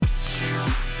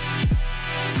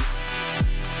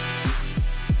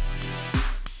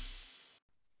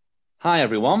Hi,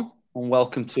 everyone, and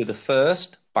welcome to the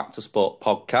first Back to Sport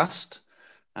podcast.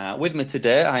 With me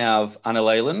today, I have Anna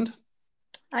Leyland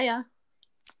Hiya.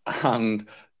 and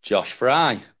Josh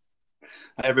Fry.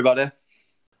 Hi, everybody.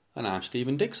 And I'm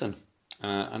Stephen Dixon,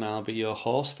 and I'll be your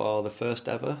host for the first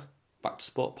ever Back to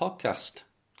Sport podcast.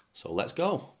 So let's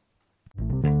go.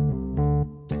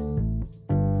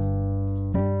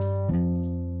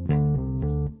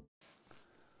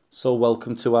 So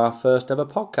welcome to our first ever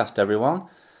podcast, everyone.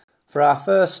 For our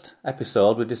first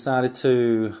episode, we decided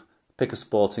to pick a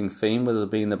sporting theme, with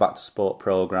it being the Back to Sport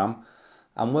programme,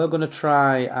 and we're going to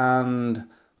try and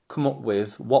come up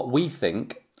with what we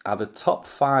think are the top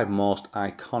 5 most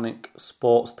iconic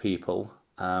sports people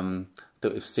that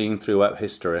we've seen throughout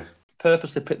history.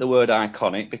 Purposely picked the word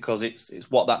iconic because it's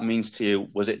what that means to you.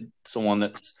 Was it someone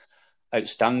that's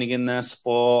outstanding in their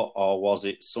sport, or was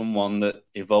it someone that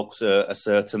evokes a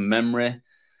certain memory?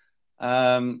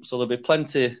 So there'll be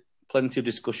plenty of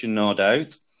discussion, no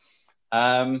doubt.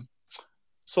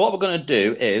 So what we're going to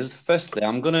do is, firstly,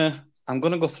 I'm going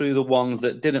to go through the ones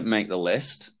that didn't make the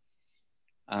list.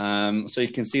 So you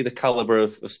can see the caliber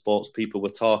of sports people we're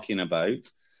talking about.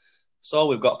 So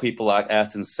we've got people like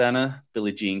Ayrton Senna,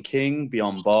 Billie Jean King,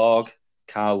 Bjorn Borg,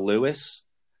 Carl Lewis,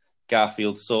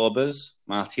 Garfield Sobers,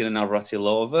 Martina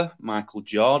Navratilova, Michael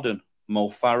Jordan, Mo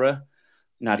Farah,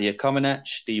 Nadia Comaneci,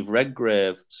 Steve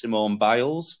Redgrave, Simone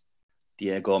Biles,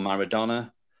 Diego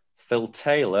Maradona, Phil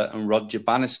Taylor, and Roger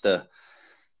Bannister.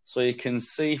 So you can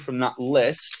see from that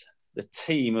list, the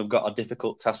team have got a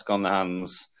difficult task on their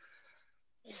hands.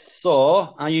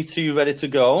 So, are you two ready to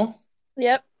go?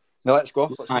 Yep. Now let's go.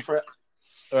 Let's go for it.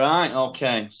 Right,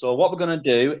 okay. So what we're going to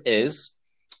do is,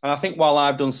 and I think while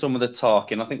I've done some of the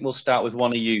talking, I think we'll start with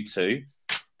one of you two.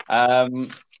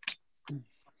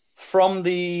 From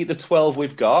the 12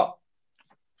 we've got,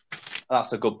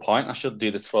 that's a good point. I should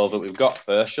do the 12 that we've got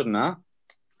first, shouldn't I?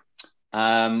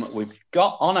 We've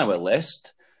got on our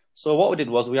list. So what we did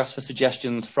was we asked for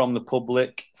suggestions from the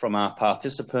public, from our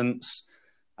participants,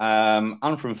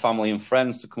 and from family and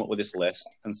friends to come up with this list.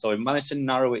 And so we managed to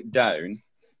narrow it down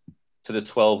to the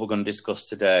 12 we're going to discuss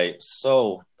today.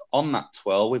 So on that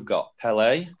 12, we've got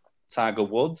Pelé, Tiger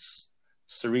Woods,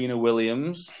 Serena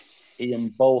Williams, Ian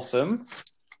Botham,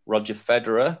 Roger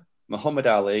Federer, Muhammad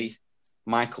Ali,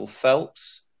 Michael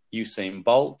Phelps, Usain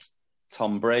Bolt,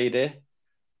 Tom Brady,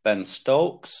 Ben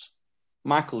Stokes,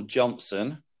 Michael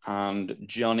Johnson, and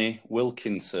Johnny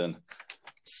Wilkinson.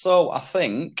 So I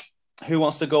think, who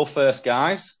wants to go first,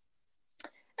 guys?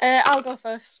 I'll go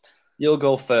first. You'll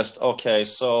go first. Okay,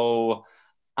 so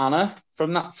Anna,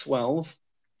 from that 12,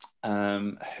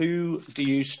 who do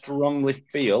you strongly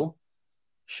feel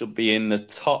should be in the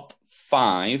top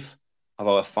 5 of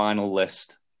our final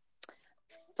list?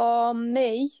 For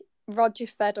me, Roger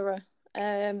Federer.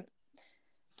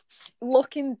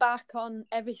 Looking back on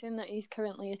everything that he's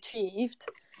currently achieved,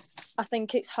 I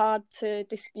think it's hard to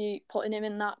dispute putting him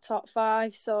in that top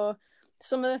 5. So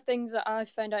some of the things that I've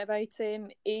found out about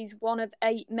him, he's one of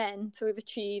 8 men to have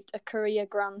achieved a career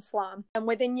Grand Slam. And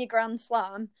within your Grand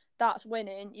Slam, that's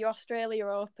winning your Australia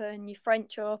Open, your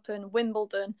French Open,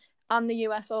 Wimbledon, and the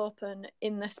US Open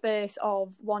in the space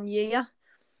of 1 year.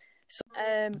 So,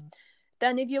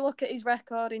 then if you look at his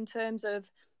record in terms of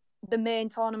the main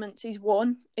tournaments he's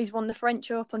won the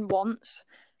French Open once,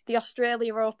 the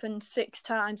Australia Open 6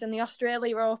 times, and the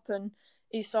Australia Open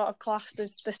is sort of classed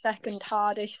as the second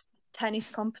hardest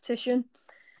tennis competition.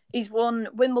 He's won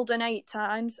Wimbledon 8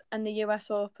 times and the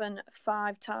US Open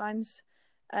 5 times.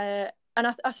 And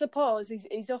I suppose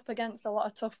he's up against a lot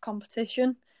of tough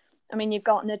competition. I mean, you've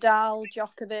got Nadal,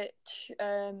 Djokovic,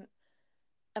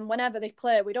 and whenever they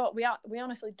play, we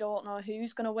honestly don't know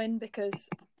who's going to win because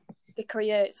they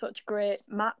create such great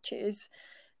matches.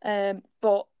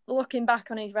 But looking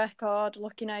back on his record,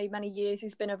 looking how many years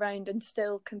he's been around and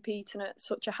still competing at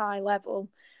such a high level,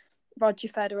 Roger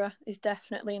Federer is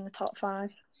definitely in the top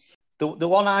 5. The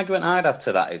one argument I'd have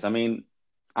to that is, I mean,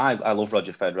 I love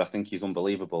Roger Federer. I think he's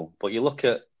unbelievable. But you look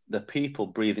at the people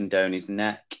breathing down his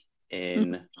neck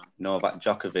in Novak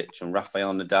Djokovic and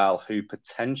Rafael Nadal, who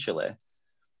potentially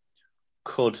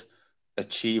could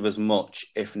achieve as much,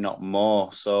 if not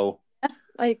more. So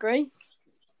I agree.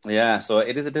 Yeah, so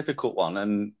it is a difficult one.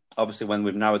 And obviously when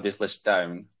we've narrowed this list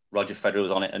down, Roger Federer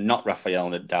was on it and not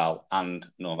Rafael Nadal and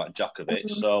Novak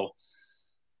Djokovic. So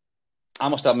I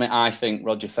must admit, I think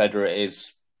Roger Federer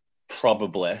is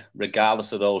probably,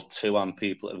 regardless of those 2 and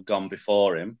people that have gone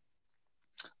before him,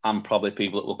 and probably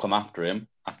people that will come after him,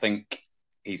 I think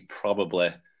he's probably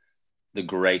the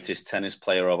greatest tennis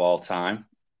player of all time.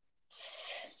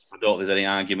 I don't think there's any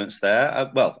arguments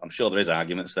there. Well, I'm sure there is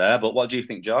arguments there, but what do you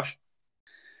think, Josh?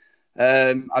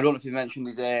 I don't know if you mentioned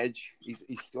his age. He's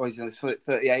in his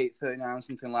 38, 39,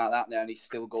 something like that now, and he's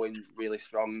still going really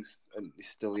strong. And he's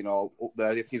still, up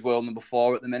there. I think he's world number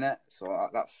 4 at the minute. So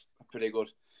that's a pretty good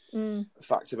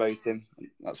fact about him.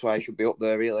 That's why he should be up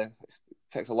there, really. It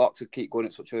takes a lot to keep going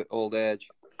at such an old age.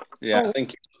 Yeah, I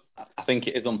think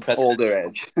it is unprecedented. Older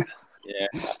age. Yeah,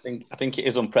 I think it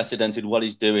is unprecedented what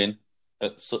he's doing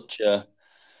at such a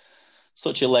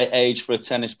late age for a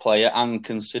tennis player, and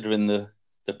considering the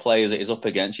players that he's up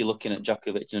against, you're looking at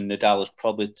Djokovic and Nadal as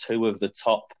probably 2 of the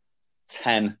top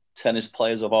 10 tennis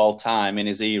players of all time in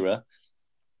his era,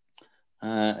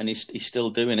 and he's still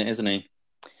doing it, isn't he?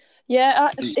 Yeah,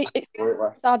 it's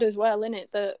sad as well, isn't it,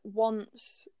 that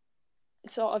once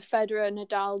sort of Federer,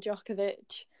 Nadal,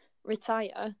 Djokovic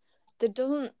retire, there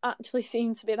doesn't actually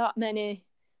seem to be that many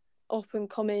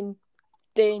up-and-coming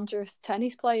dangerous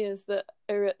tennis players that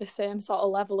are at the same sort of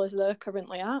level as they're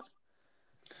currently at.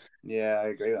 Yeah, I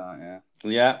agree with that,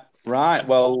 Yeah, right.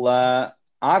 Well,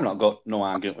 I've not got no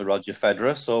argument with Roger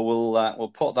Federer, so we'll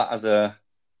put that as a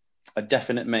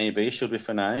definite maybe, should we,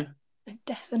 for now? A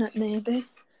definite maybe.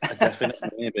 A definite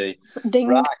maybe. Ding.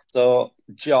 Right, so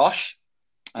Josh,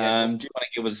 Yeah. do you want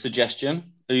to give us a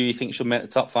suggestion? Who you think should make the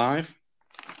top 5?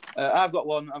 I've got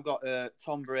one. I've got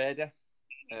Tom Brady,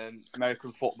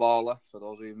 American footballer, for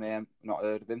those who may have not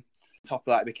heard of him. Top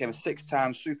of that, he became a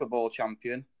 6-time Super Bowl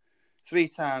champion, 3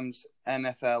 times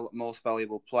NFL Most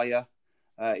Valuable Player.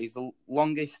 He's the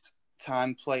longest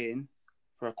time playing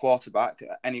for a quarterback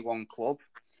at any one club.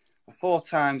 4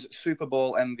 times Super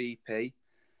Bowl MVP,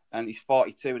 and he's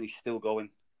 42 and he's still going.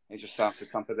 He's just signed for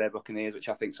the Tampa Bay Buccaneers, which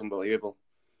I think is unbelievable.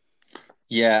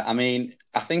 Yeah, I mean,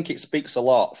 I think it speaks a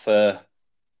lot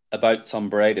about Tom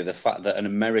Brady, the fact that an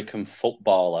American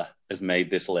footballer has made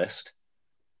this list.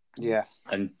 Yeah,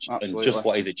 and absolutely. Just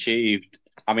what he's achieved.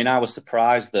 I mean, I was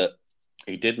surprised that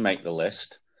he did make the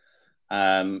list,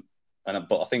 but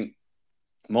I think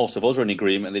most of us are in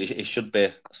agreement that he should be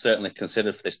certainly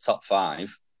considered for this top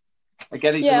 5.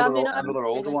 Again, he's another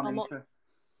older really one, isn't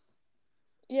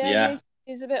he? Yeah.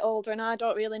 He's a bit older, and I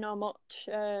don't really know much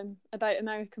about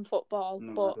American football,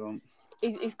 but he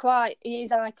is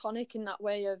iconic in that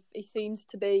way. He seems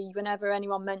to be, whenever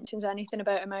anyone mentions anything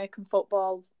about American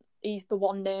football, he's the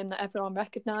one name that everyone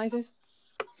recognises.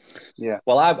 Yeah.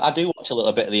 Well, I do watch a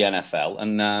little bit of the NFL,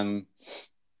 and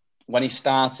when he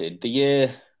started, the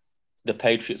year the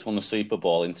Patriots won the Super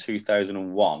Bowl in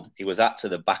 2001, he was actually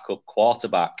the backup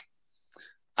quarterback,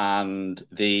 and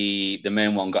the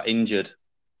main one got injured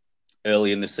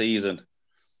early in the season.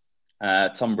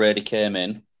 Tom Brady came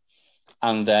in,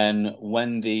 and then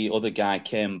when the other guy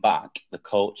came back, the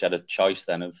coach had a choice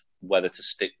then of whether to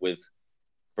stick with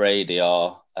Brady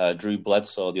or Drew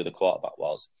Bledsoe, the other quarterback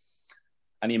was.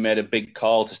 And he made a big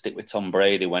call to stick with Tom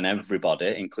Brady when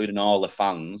everybody, including all the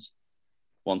fans,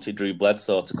 wanted Drew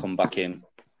Bledsoe to come back in.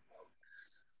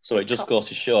 So it just goes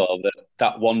to show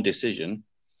that one decision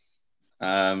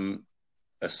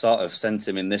has sort of sent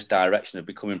him in this direction of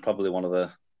becoming probably one of the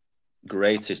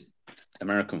greatest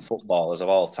American footballers of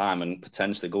all time, and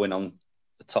potentially going on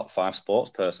the top 5 sports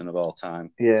person of all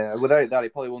time. Yeah, without that, he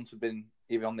probably wouldn't have been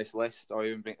even on this list, or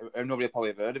even nobody probably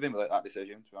have heard of him without that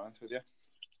decision, to be honest with you.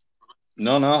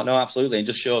 No, absolutely. It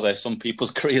just shows how some people's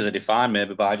careers are defined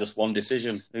maybe by just one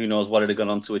decision. Who knows what he'd have gone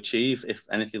on to achieve, if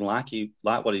anything like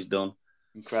what he's done.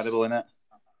 Incredible, isn't it?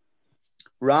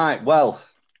 Right, well,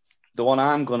 the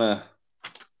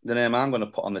name I'm going to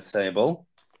put on the table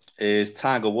is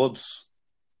Tiger Woods.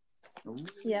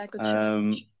 Yeah, good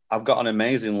shot. I've got an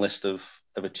amazing list of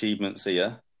achievements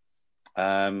here.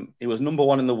 He was number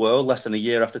 1 in the world less than a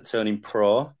year after turning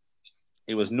pro.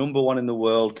 He was number 1 in the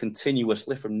world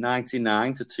continuously from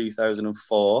 1999 to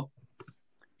 2004.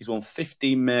 He's won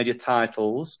 15 major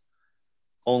titles,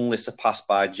 only surpassed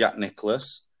by Jack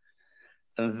Nicklaus.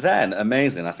 And then,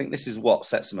 amazing, I think this is what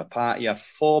sets him apart. He had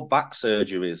 4 back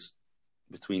surgeries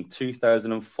between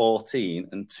 2014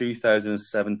 and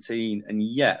 2017, and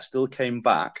yet still came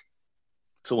back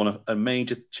to win a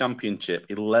major championship.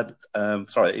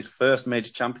 His first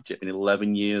major championship in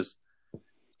 11 years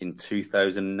in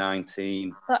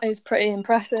 2019. That is pretty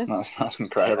impressive. That's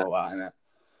incredible, isn't it?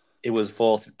 He was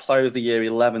voted Player of the Year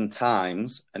 11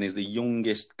 times, and is the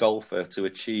youngest golfer to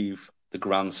achieve the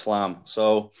Grand Slam.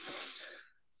 So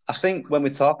I think when we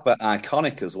talk about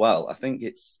iconic as well, I think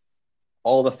it's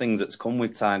all the things that's come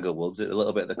with Tiger Woods, a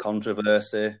little bit of the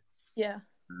controversy. Yeah.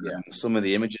 Some of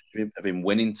the images of him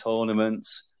winning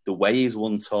tournaments, the way he's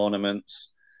won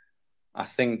tournaments. I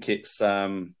think it's.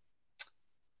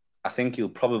 I think he'll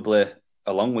probably,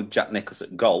 along with Jack Nicklaus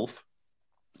at golf,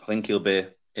 I think he'll be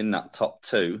in that top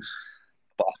 2.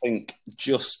 But I think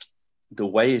just the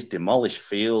way he's demolished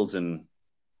fields, and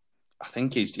I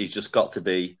think he's just got to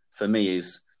be, for me,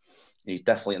 he's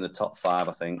definitely in the top 5,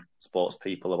 I think, sports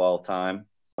people of all time.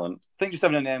 I think just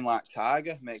having a name like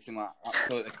Tiger makes him like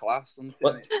absolutely class, doesn't it?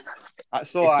 Well,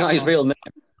 it's not his real name.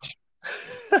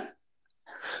 Do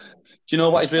you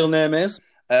know what his real name is?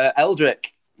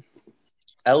 Eldrick.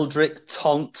 Eldrick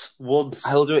Taunt Woods.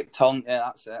 Eldrick Taunt, yeah,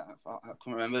 that's it. I can't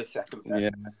remember the second name.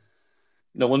 Yeah.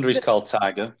 No wonder he's called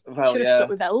Tiger. Well, Should have stuck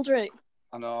with Eldrick.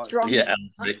 I know. Yeah,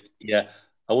 Eldrick. Yeah.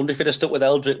 I wonder if he'd have stuck with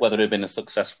Eldrick, whether he'd been as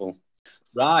successful.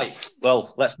 Right.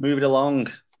 Well, let's move it along.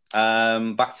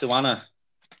 Back to Anna.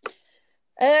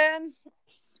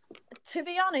 To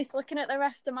be honest, looking at the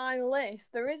rest of my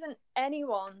list, there isn't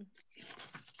anyone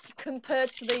compared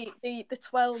to the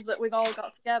 12 that we've all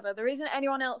got together. There isn't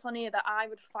anyone else on here that I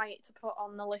would fight to put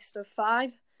on the list of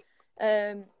 5.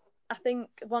 I think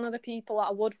one of the people that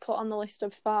I would put on the list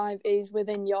of 5 is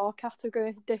within your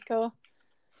category, Dicko.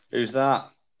 Who's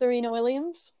that? Serena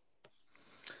Williams.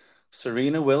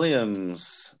 Serena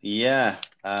Williams. Yeah.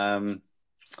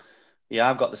 Yeah,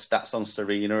 I've got the stats on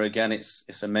Serena again.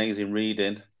 It's amazing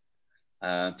reading.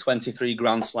 23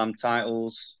 Grand Slam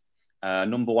titles,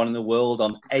 number 1 in the world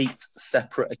on 8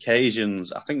 separate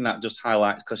occasions. I think that just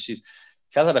highlights, because she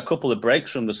has had a couple of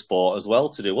breaks from the sport as well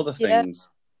to do other things.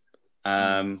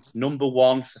 Yeah. Number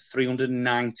 1 for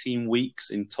 319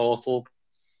 weeks in total.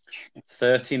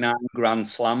 39 Grand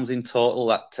Slams in total.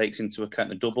 That takes into account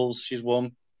the doubles she's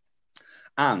won.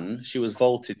 And she was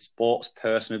voted Sports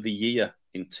Person of the Year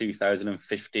in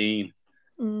 2015,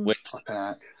 which,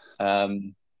 I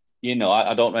don't know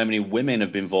how many women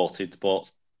have been voted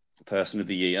Sports Person of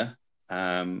the Year.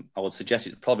 I would suggest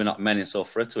it's probably not many. So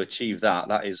for her to achieve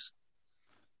that is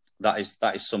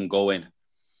some going.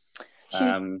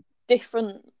 She's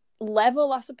different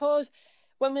level, I suppose.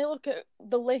 When we look at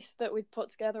the list that we've put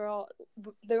together,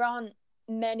 there aren't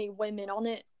many women on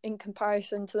it in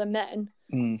comparison to the men.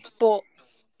 But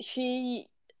she,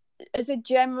 as a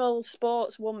general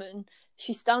sportswoman,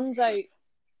 she stands out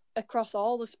across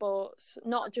all the sports,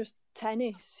 not just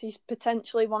tennis. She's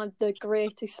potentially one of the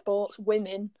greatest sports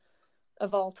women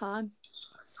of all time.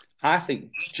 I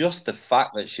think just the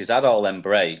fact that she's had all them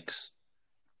breaks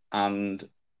and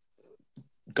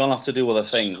gone off to do other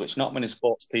things, which not many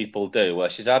sports people do, where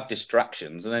she's had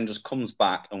distractions and then just comes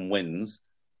back and wins,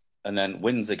 and then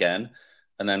wins again,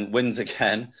 and then wins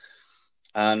again.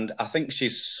 And I think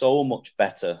she's so much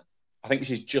better. I think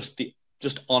she's just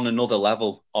on another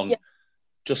level,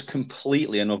 just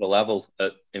completely another level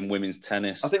in women's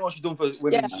tennis. I think what she's done for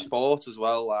women's sport as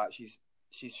well, like she's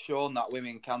shown that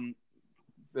women can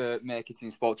make it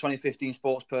in sport. 2015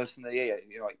 Sports Person of the Year,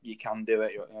 you can do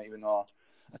it. Even though,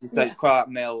 as you say, it's quite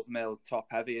male top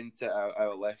heavy into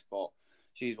our list, but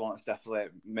she's one that's definitely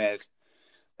made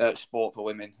sport for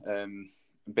women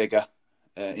bigger.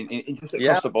 In just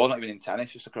across the board, not even in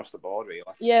tennis, just across the board, really.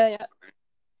 Yeah.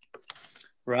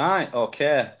 Right,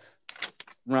 okay.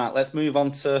 Right, let's move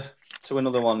on to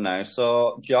another one now.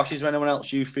 So, Josh, is there anyone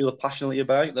else you feel passionately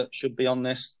about that should be in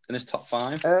this top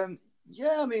 5?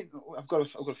 Yeah, I mean, I've got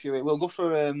a few. We'll go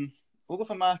for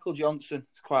Michael Johnson.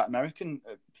 It's quite American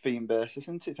theme basis,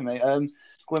 isn't it, for me?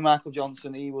 Going Michael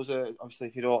Johnson, he was obviously,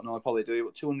 if you don't know, I probably do,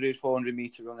 but 200, 400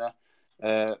 meter runner.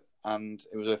 And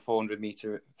it was a 4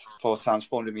 times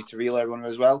 400 meter relay runner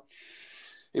as well.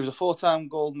 He was a 4-time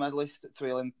gold medalist at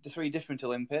 3 different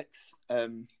Olympics,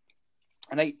 an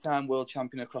 8-time world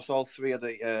champion across all 3 of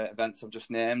the events I've just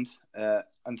named,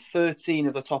 and 13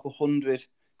 of the top 100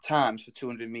 times for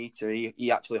 200 meter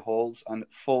he actually holds, and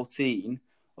 14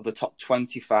 of the top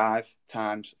 25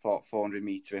 times for 400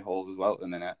 meter he holds as well at the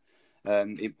minute.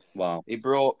 He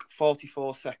broke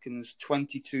 44 seconds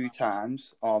 22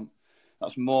 times on.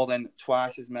 That's more than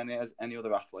twice as many as any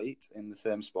other athlete in the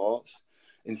same sport,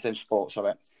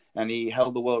 sorry. And he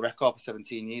held the world record for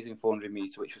 17 years in 400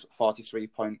 metres, which was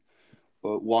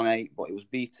 43.18, but it was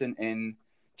beaten in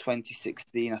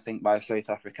 2016, I think, by a South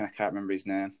African. I can't remember his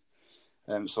name.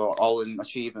 So all in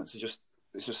achievements, it's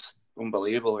just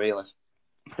unbelievable, really.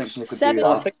 I think he could do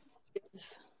that.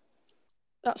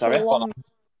 That's a long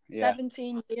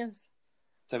 17 years.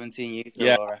 17 years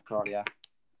world record, yeah.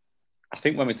 I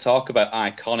think when we talk about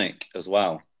iconic as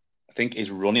well, I think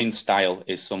his running style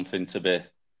is something to be.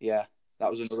 Yeah, that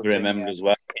was another remembered as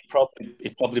well.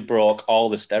 He probably broke all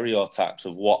the stereotypes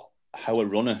of how a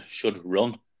runner should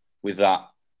run with that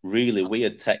really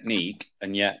weird technique,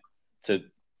 and yet to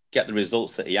get the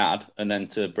results that he had, and then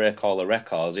to break all the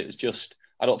records. It was just,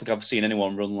 I don't think I've seen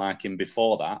anyone run like him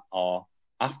before that or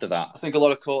after that. I think a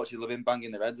lot of coaches have been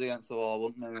banging their heads against the wall,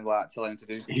 wouldn't they? Like telling him to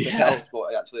do something else,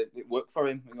 but it worked for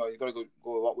him. You've got to go with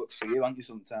what works for you, haven't you,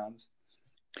 sometimes?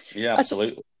 Yeah,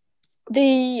 absolutely.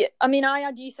 I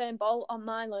had Usain Bolt on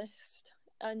my list,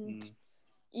 and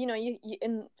you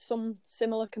in some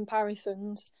similar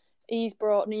comparisons, he's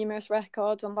brought numerous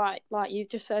records, and like you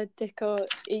just said, Dicko,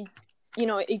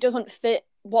 he doesn't fit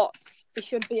what he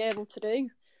should be able to do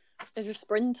as a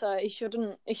sprinter. He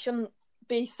shouldn't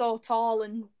be so tall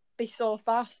and be so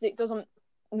fast. It doesn't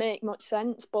make much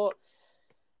sense, but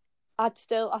I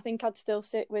think I'd still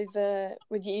sit with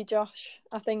you, Josh.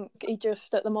 I think he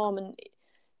just at the moment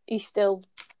he still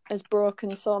has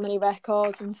broken so many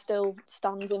records and still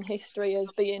stands in history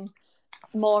as being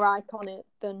more iconic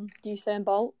than Usain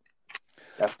Bolt.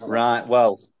 Definitely. Right.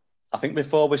 Well, I think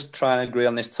before we try and agree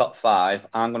on this top 5,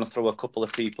 I'm going to throw a couple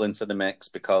of people into the mix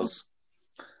because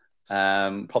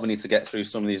probably need to get through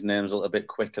some of these names a little bit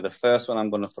quicker. The first one I'm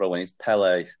going to throw in is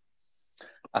Pele.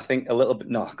 I think a little bit.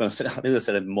 No, I'm going to say I really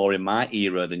said more in my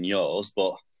era than yours,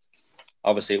 but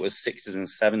obviously it was 60s and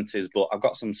 70s. But I've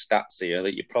got some stats here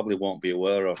that you probably won't be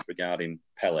aware of regarding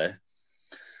Pele.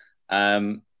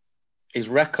 His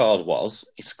record was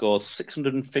he scored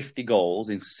 650 goals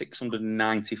in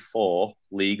 694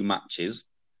 league matches.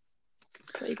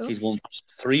 Pretty good. He's won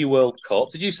 3 World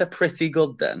Cups. Did you say pretty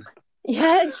good then?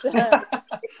 Yes.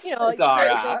 It's all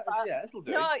right. Yeah, it'll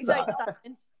do. No, it's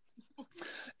exciting.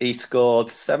 He scored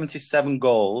 77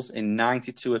 goals in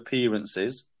 92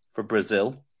 appearances for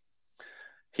Brazil.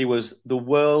 He was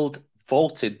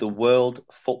voted the World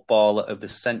Footballer of the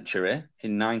Century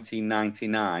in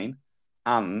 1999,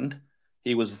 and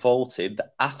he was voted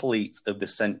the Athlete of the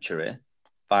Century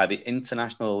by the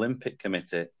International Olympic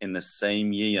Committee in the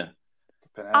same year.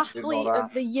 Athlete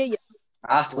of the Year.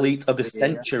 Athlete of the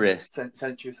Century.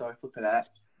 Century, sorry, flipping out.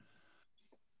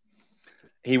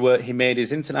 He made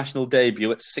his international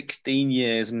debut at 16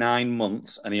 years, 9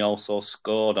 months, and he also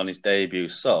scored on his debut.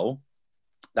 So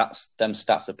them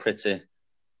stats are pretty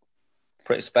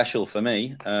special for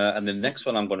me. And the next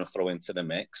one I'm going to throw into the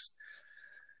mix,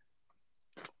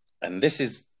 and this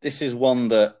is one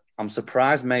that I'm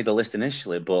surprised made the list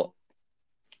initially, but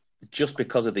just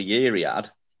because of the year he had,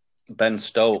 Ben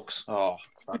Stokes. Oh,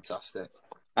 fantastic.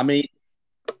 I mean,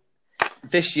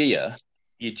 this year,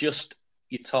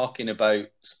 you're talking about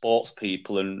sports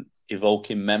people and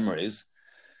evoking memories.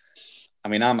 I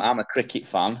mean, I'm a cricket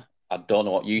fan. I don't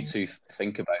know what you two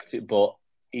think about it, but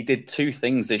he did 2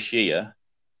 things this year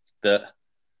that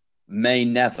may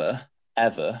never,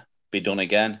 ever be done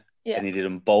again. Yeah. And he did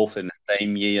them both in the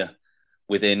same year,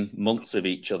 within months of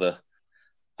each other.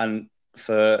 And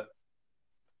for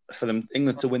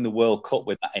England to win the World Cup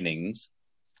with that innings,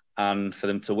 and for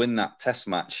them to win that Test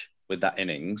match with that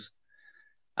innings,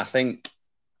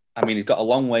 he's got a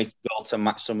long way to go to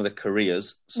match some of the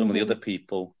careers, some of the other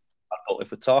people. But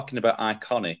if we're talking about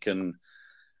iconic and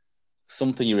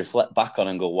something you reflect back on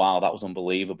and go, wow, that was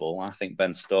unbelievable, I think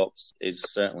Ben Stokes is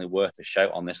certainly worth a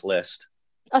shout on this list.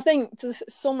 I think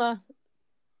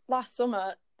last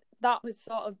summer, that was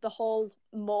sort of the whole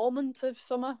moment of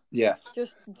summer. Yeah.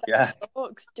 Just Ben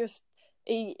Stokes,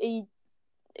 he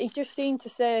just seemed to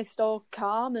stay so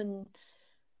calm, and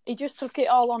he just took it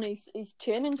all on his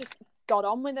chin and just got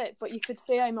on with it. But you could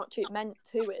see how much it meant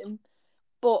to him.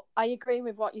 But I agree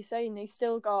with what you're saying. He's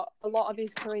still got a lot of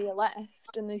his career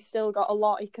left, and he's still got a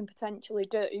lot he can potentially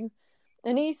do.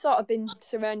 And he's sort of been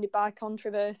surrounded by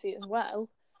controversy as well.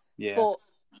 Yeah. But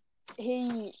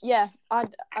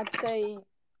I'd say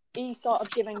he's sort of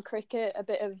given cricket a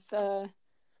bit of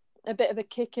a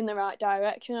kick in the right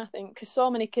direction, I think, because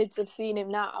so many kids have seen him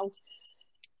now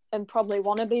and probably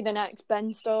want to be the next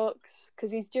Ben Stokes,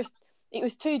 because it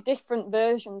was 2 different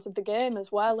versions of the game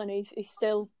as well, and he's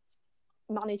still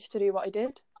managed to do what he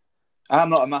did. I'm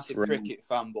not a massive cricket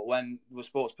fan, but when the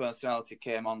Sports Personality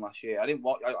came on last year, I think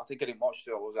I didn't watch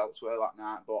it. I was elsewhere that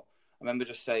night, but I remember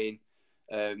just saying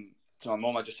to my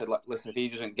mum, I just said, listen, if he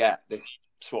doesn't get this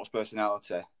Sports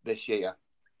Personality this year,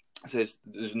 I says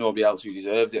there's nobody else who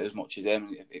deserves it as much as him.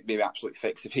 It'd be an absolute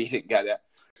fix if he didn't get it.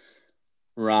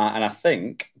 Right, and I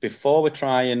think before we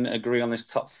try and agree on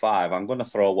this top 5, I'm going to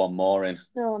throw one more in.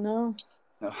 Oh, no.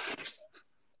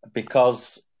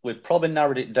 Because we've probably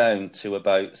narrowed it down to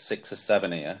about 6 or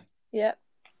 7 here. Yeah.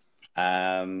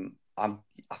 I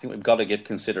think we've got to give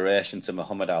consideration to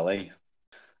Muhammad Ali.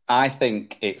 I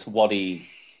think it's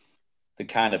the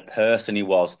kind of person he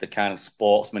was, the kind of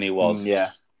sportsman he was.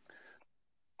 Yeah.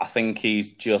 I think he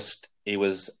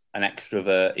was an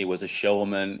extrovert. He was a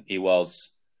showman. He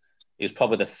was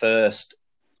probably the first,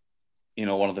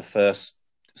 one of the first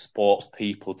sports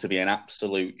people to be an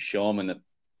absolute showman that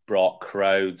brought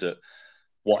crowds, that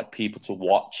wanted people to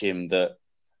watch him, that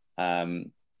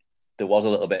there was a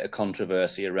little bit of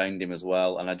controversy around him as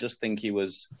well. And I just think he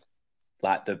was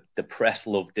Like the press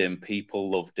loved him, people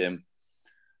loved him,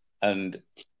 and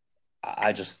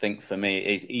I just think for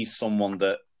me, he's someone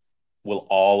that will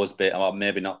always be. Well,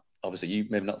 maybe not. Obviously,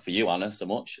 maybe not for you, Anna, so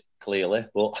much clearly,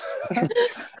 but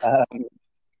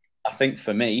I think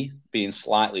for me, being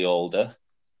slightly older,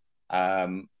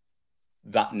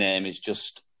 that name is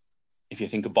just. If you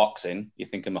think of boxing, you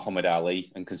think of Muhammad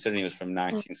Ali, and considering he was from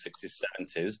 1960s,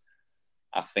 70s,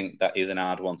 I think that is an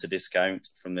hard one to discount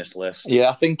from this list. Yeah,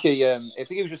 I think he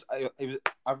was just.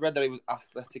 I've read that he was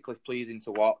aesthetically pleasing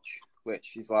to watch,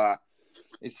 which is like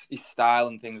his style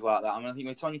and things like that. I mean, I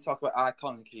think when you talk about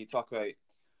iconic, you talk about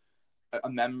a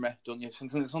memory, don't you?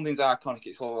 Something's iconic.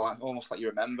 It's almost like you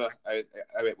remember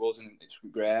how it was, and it's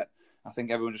great. I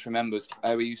think everyone just remembers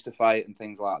how he used to fight and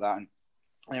things like that,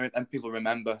 and people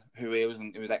remember who he was,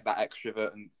 and he was like that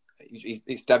extrovert, and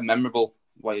it's dead memorable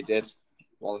what he did.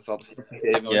 Well, it's obviously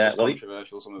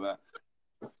controversial, some of it.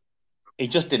 He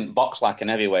just didn't box like an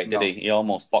heavyweight, did he? He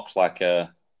almost boxed like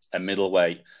a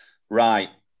middleweight. Right.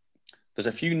 There's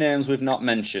a few names we've not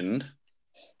mentioned.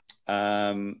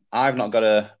 I've not got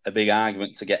a big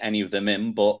argument to get any of them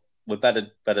in, but we better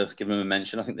give them a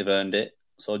mention. I think they've earned it.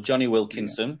 So Johnny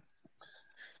Wilkinson.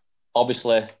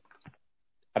 Obviously,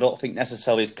 I don't think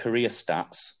necessarily his career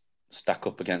stats stack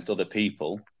up against other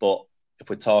people, but if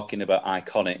we're talking about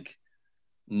iconic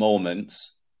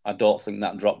moments, I don't think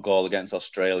that drop goal against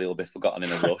Australia will be forgotten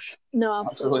in a rush. No,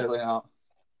 absolutely not.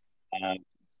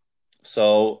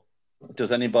 So,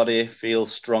 does anybody feel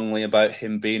strongly about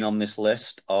him being on this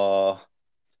list, or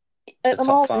at the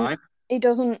top five? He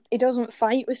doesn't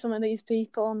fight with some of these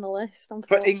people on the list.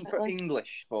 For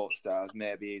English sports stars,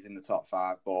 maybe he's in the top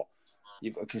five, but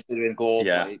considering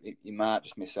globally, you might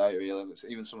just miss out. Really,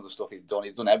 even some of the stuff he's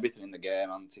done everything in the game,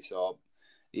 hasn't he? So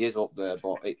he is up there,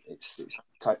 but it's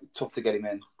tough to get him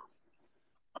in.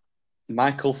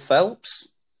 Michael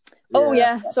Phelps. Oh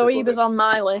yeah, so he was on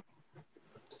my list.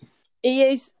 He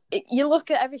is. You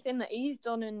look at everything that he's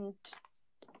done, and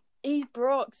he's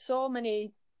broke so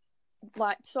many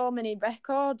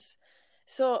records.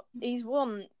 So he's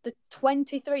won the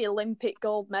 23 Olympic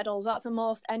gold medals. That's the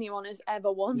most anyone has ever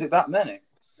won. Is it that many?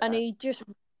 And he just,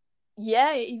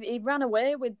 he ran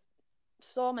away with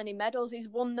so many medals. He's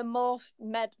won the most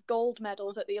gold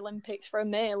medals at the Olympics for a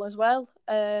male as well.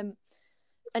 And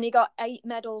he got 8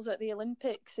 medals at the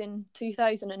Olympics in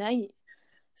 2008.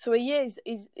 So he's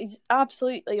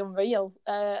absolutely unreal.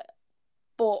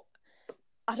 But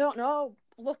I don't know.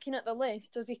 Looking at the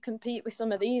list, does he compete with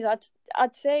some of these?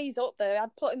 I'd say he's up there.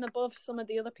 I'd put him above some of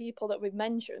the other people that we've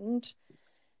mentioned.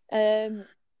 I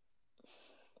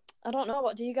don't know.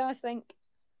 What do you guys think?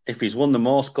 If he's won the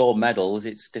most gold medals,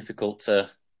 it's difficult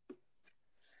to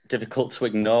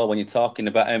ignore when you're talking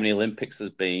about how many Olympics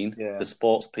there's been. Yeah. The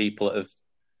sports people that have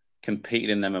competed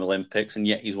in them Olympics, and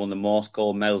yet he's won the most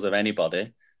gold medals of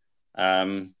anybody.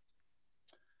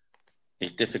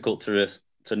 It's difficult to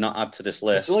not add to this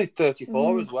list. He's only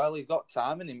 34 as well. He's got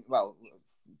time in him. Well,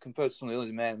 compared to some of the others,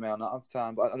 he may or not have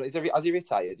time. But has he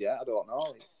retired yet? I don't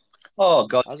know. Oh,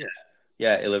 God.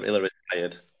 Yeah, he'll have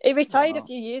retired. He retired a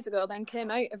few years ago, then came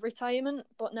out of retirement,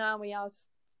 but now he has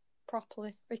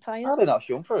properly retired. I don't know if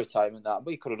young for retirement, but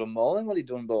he could have done more than what he'd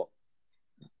done. But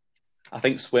I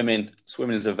think swimming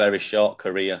is a very short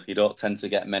career. You don't tend to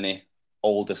get many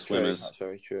older swimmers. That's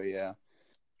very true, yeah.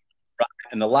 Right,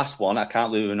 and the last one, I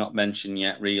can't believe we've not mentioned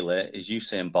yet, really, is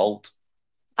Usain Bolt.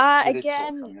 I've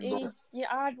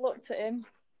looked at him,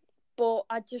 but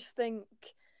I just think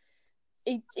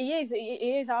he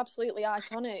is absolutely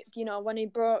iconic. You know, when he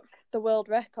broke the world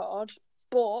record,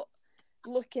 but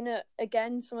looking at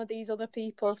again some of these other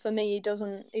people, for me, he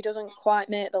doesn't quite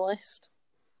make the list.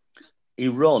 He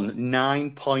run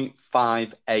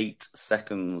 9.58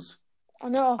 seconds. I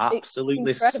know,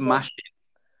 absolutely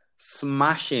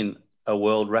smashing a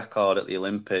world record at the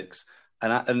Olympics,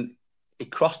 and he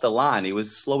crossed the line. He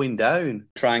was slowing down.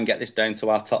 Try and get this down to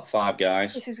our top 5,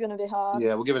 guys. This is going to be hard.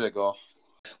 Yeah, we'll give it a go.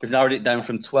 We've narrowed it down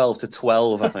from 12 to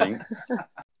 12, I think.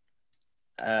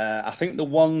 I think the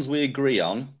ones we agree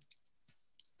on,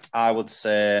 I would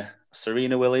say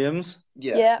Serena Williams.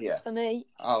 Yeah. For me.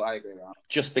 Oh, I agree with that.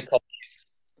 Just because she's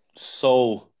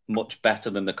so much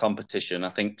better than the competition, I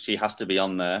think she has to be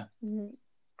on there. Mm-hmm.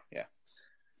 Yeah.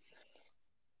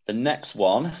 The next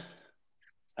one,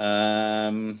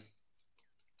 I'm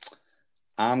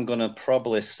going to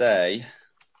probably say,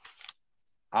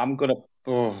 I want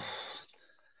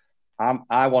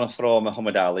to throw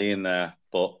Muhammad Ali in there,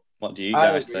 but what do you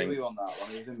guys think? I agree with you on that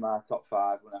one. He was in my top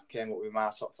 5 when I came up with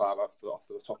my top 5 off the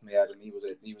top of my head, and he was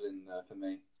in there for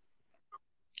me.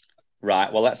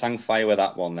 Right, well, let's hang fire with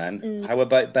that one then. How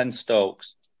about Ben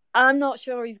Stokes? I'm not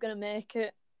sure he's going to make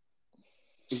it.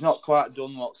 he's not quite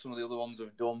done what some of the other ones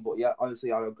have done, but yeah, obviously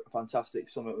had a fantastic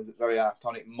summit. It was a very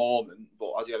iconic moment,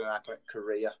 but has he had an iconic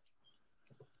career?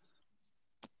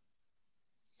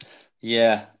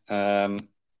 Yeah.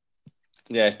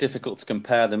 It's difficult to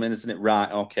compare them, isn't it?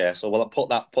 Right. Okay. So we'll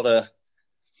put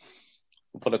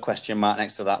a question mark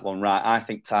next to that one. Right. I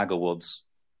think Tiger Woods.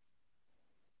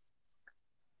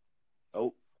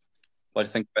 Oh. What do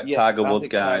you think about Tiger Woods,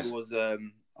 guys? Tiger Woods,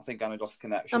 I think Anna lost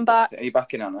connection. I'm back. Are you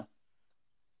back in, Anna?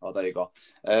 Oh, there you go.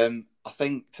 I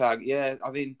think Tiger,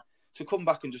 to come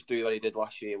back and just do what he did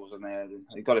last year was amazing.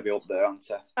 He's got to be up there, hasn't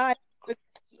he?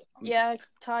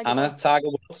 Tiger. Anna, Woods. Tiger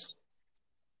Woods.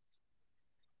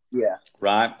 Yeah.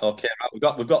 Right. Okay.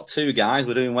 We've got two guys.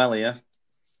 We're doing well here.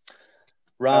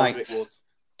 Right.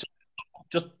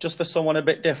 Just for someone a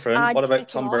bit different. What about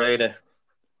Tom Brady?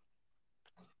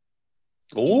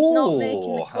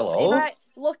 Oh, hello. Right,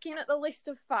 looking at the list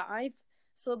of 5,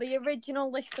 so the original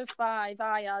list of 5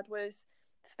 I had was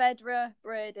Federer,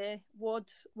 Brady,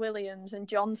 Woods, Williams, and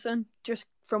Johnson, just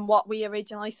from what we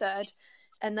originally said.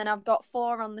 And then I've got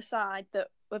 4 on the side that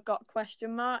we've got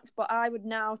question marks, but I would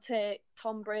now take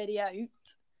Tom Brady out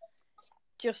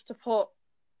just to put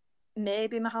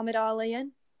maybe Muhammad Ali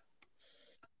in.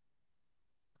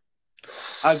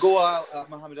 I go out at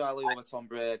Muhammad Ali over Tom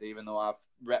Brady, even though I've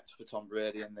repped for Tom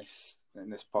Brady in this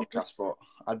podcast, but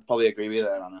I'd probably agree with you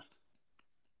there, Anna.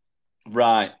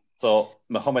 Right. So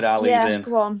Muhammad Ali's in.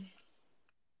 Go on.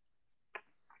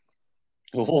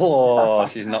 Oh,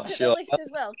 she's not sure. The list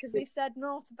as well, because we said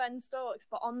no to Ben Stokes,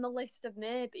 but on the list of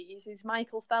maybes is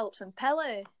Michael Phelps and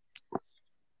Pele.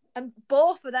 And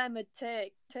both of them would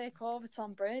take over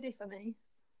Tom Brady for me.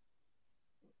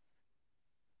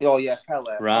 Oh yeah,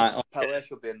 Pele. Right. Okay. Pele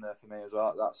should be in there for me as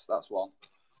well. That's one.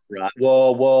 Right.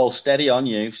 Whoa, steady on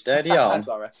you. Steady on.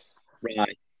 Sorry.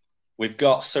 Right. We've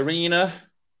got Serena,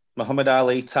 Muhammad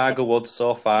Ali, Tiger Woods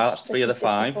so far. That's 3 of the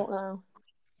 5. Now.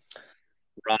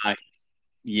 Right.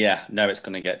 Yeah, now it's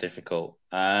going to get difficult.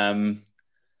 For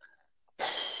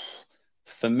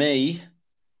me,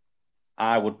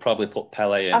 I would probably put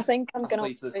Pele in. I think I'm going to...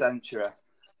 Athlete of the century.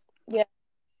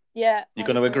 Yeah. You're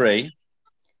going to agree?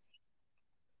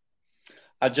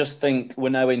 I just think we're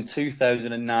now in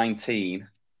 2019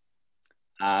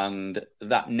 and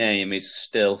that name is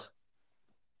still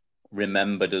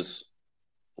remembered as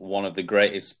one of the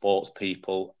greatest sports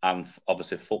people and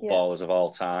obviously footballers of all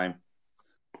time.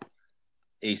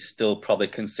 He's still probably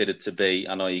considered to be,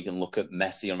 I know you can look at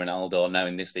Messi and Ronaldo now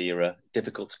in this era,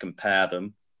 difficult to compare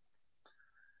them.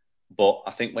 But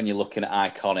I think when you're looking at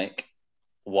iconic,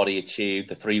 what he achieved,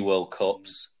 the 3 World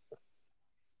Cups,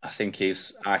 I think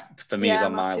he's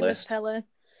on my list.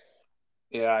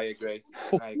 Yeah, I agree.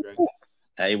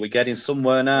 Hey, we're getting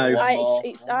somewhere now.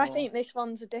 I think this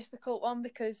one's a difficult one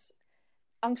because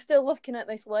I'm still looking at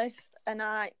this list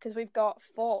because we've got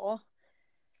 4.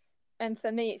 And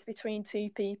for me, it's between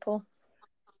 2 people.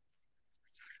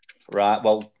 Right,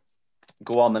 well,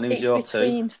 go on, then who's your 2? It's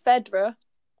between Federer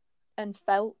and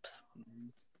Phelps.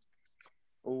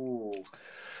 Ooh.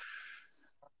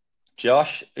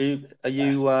 Josh, are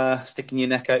you sticking your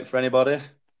neck out for anybody?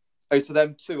 Out of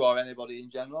them 2 or anybody in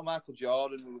general? Michael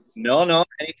Jordan? No,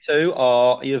 any 2.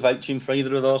 Or are you vouching for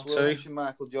either of those 2? We mentioned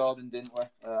Michael Jordan, didn't we?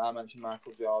 I mentioned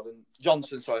Michael Jordan.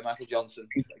 Michael Johnson.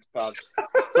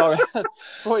 Sorry.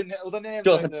 Putting the name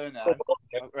right there now.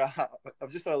 Right. I've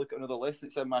just had a look at another list.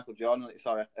 It said Michael Jordan.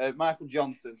 Sorry. Michael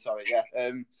Johnson, sorry, yeah.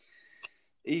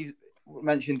 He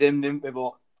mentioned him, didn't we?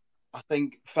 But I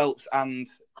think Phelps and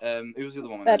who was the other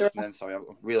one I mentioned then? Sorry, I've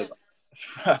really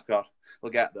got... God,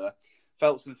 we'll get there.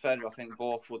 Phelps and Federer, I think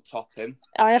both would top him.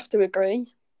 I have to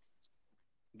agree.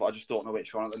 But I just don't know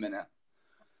which one at the minute.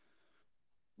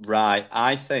 Right,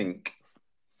 I think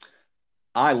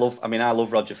I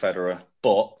love Roger Federer,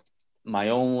 but my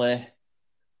only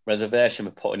reservation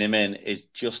for putting him in is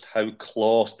just how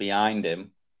close behind him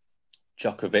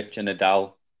Djokovic and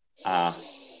Nadal are.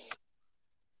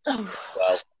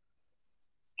 Well,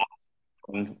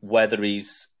 and whether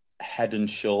he's head and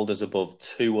shoulders above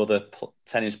 2 other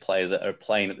tennis players that are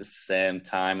playing at the same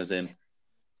time as him.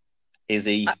 Is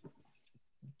he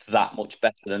that much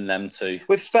better than them 2?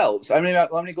 With Phelps, how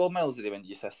many gold medals did he win? Did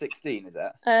you say 16, is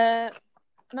it?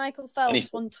 Michael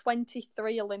Phelps won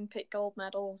 23 Olympic gold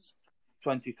medals.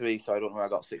 23, so I don't know where I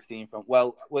got 16 from.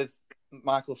 Well, with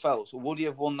Michael Phelps, would he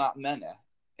have won that many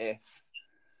if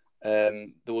there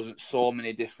wasn't so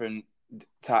many different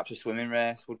types of swimming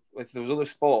race? If there was other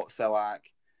sports, so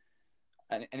like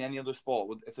in any other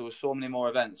sport, if there was so many more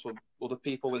events, would other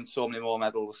people win so many more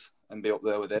medals and be up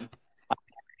there with him?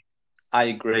 I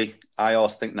agree. I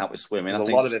always think that with swimming. There's I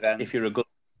think a lot of events. If you're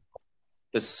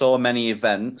there's so many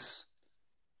events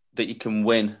that you can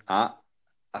win at.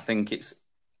 I think it's.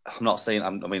 I'm not saying.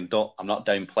 I'm not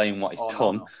downplaying what he's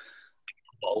done.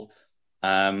 No.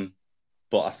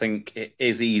 But I think it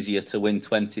is easier to win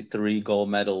 23 gold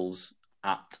medals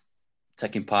at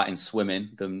taking part in swimming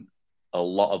than a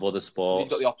lot of other sports.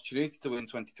 He's got the opportunity to win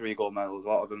 23 gold medals. A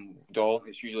lot of them don't.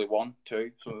 It's usually 1,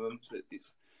 2, some of them.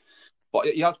 But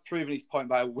he has proven his point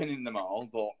by winning them all.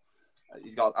 But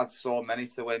he's had so many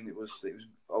to win. It was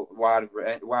a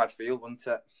wide field, wasn't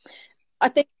it? I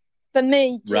think for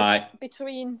me, right,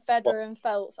 between Federer and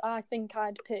Phelps, I think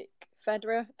I'd pick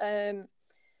Federer. I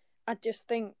just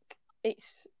think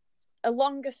it's a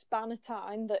longer span of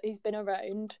time that he's been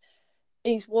around.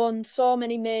 He's won so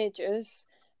many majors,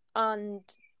 and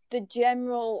the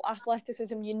general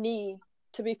athleticism you need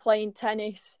to be playing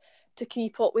tennis to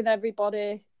keep up with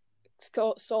everybody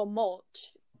so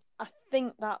much. I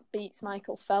think that beats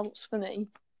Michael Phelps for me.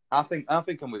 I think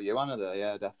I'm with you, Anna. There,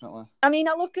 yeah, definitely. I mean,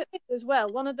 I look at this as well.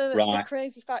 One of the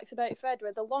crazy facts about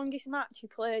Federer: the longest match he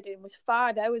played in was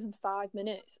 5 hours and 5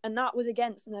 minutes, and that was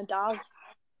against Nadal.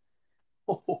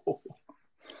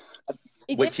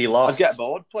 Which he lost. I'd get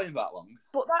bored playing that long.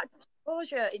 But that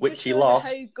shows you, which he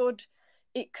lost. How good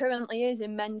it currently is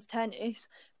in men's tennis,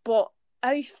 but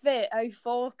how fit, how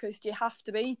focused you have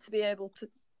to be able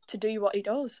to do what he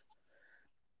does.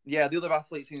 Yeah, the other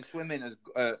athletes in swimming as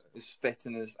fit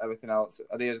and as everything else.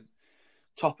 Are they as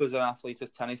top as an athlete as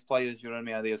tennis players? You know what I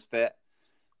mean? Are they as fit?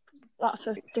 That's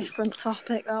a different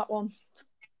topic, that one.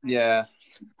 Yeah.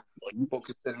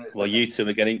 Well, you two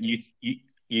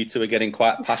are getting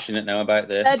quite passionate now about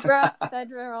this.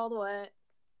 Federer all the way.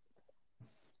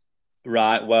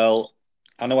 Right. Well,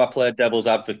 I know I played devil's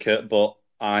advocate, but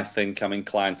I think I'm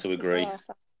inclined to agree.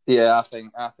 Yeah, I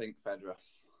think Federer.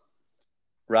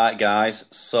 Right,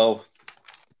 guys. So,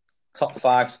 top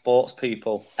 5 sports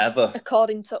people ever,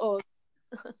 according to us.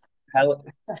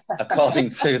 According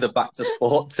to the Back to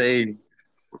Sport team.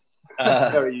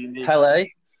 Very unique. Pele.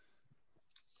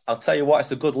 I'll tell you what,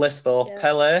 it's a good list though. Yeah.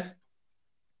 Pele,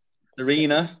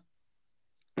 Serena,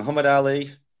 Muhammad Ali,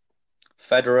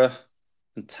 Federer,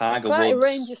 and Tiger Woods. Quite a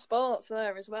range of sports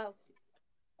there as well.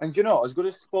 And you know, as good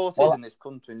as sport is in this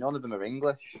country, none of them are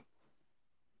English.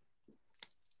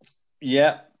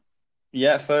 Yeah,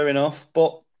 fair enough.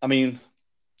 But I mean,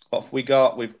 what have we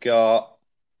got? We've got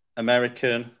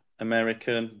American,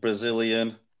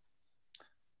 Brazilian,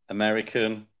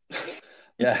 American.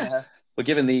 Yeah. We're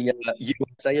giving the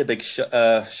USA a big shout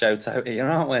out here,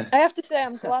 aren't we? I have to say,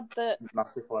 I'm glad that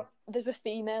there's a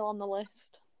female on the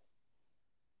list.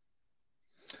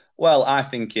 Well, I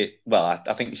think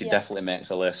I think she definitely makes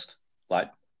a list,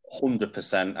 like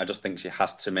 100%. I just think she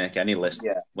has to make any list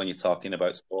when you're talking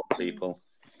about sport people.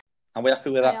 Are we happy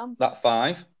with that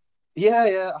 5?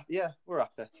 Yeah, we're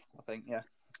happy. I think, yeah.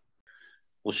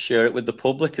 We'll share it with the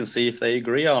public and see if they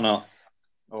agree or not.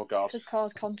 Oh God, could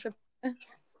cause controversy.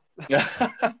 There's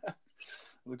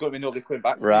going to be nobody coming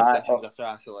back to these sessions after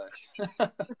isolation.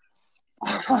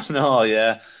 No,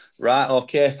 yeah. Right,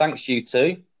 okay. Thanks, you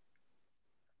two.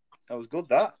 That was good,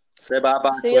 that. Say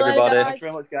bye-bye to everybody. Thank you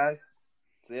very much, guys.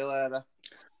 See you later.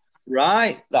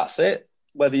 Right, that's it.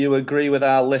 Whether you agree with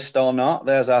our list or not,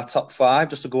 there's our top 5.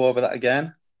 Just to go over that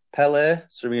again. Pele,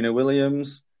 Serena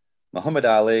Williams, Muhammad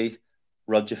Ali,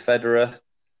 Roger Federer,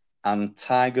 and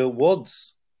Tiger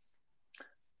Woods.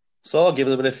 So give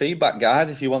us a bit of feedback,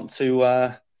 guys, if you want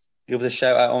to give us a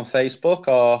shout out on Facebook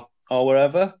or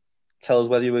wherever. Tell us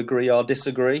whether you agree or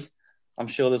disagree. I'm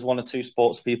sure there's 1 or 2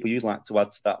 sports people you'd like to add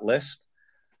to that list.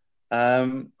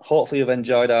 Hopefully you've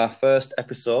enjoyed our first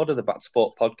episode of the Back to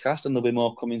Sport podcast, and there'll be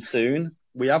more coming soon.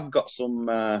 We have got some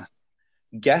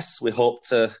guests we hope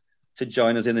to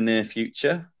join us in the near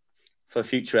future for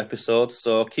future episodes.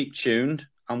 So keep tuned,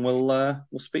 and we'll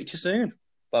speak to you soon.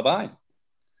 Bye-bye.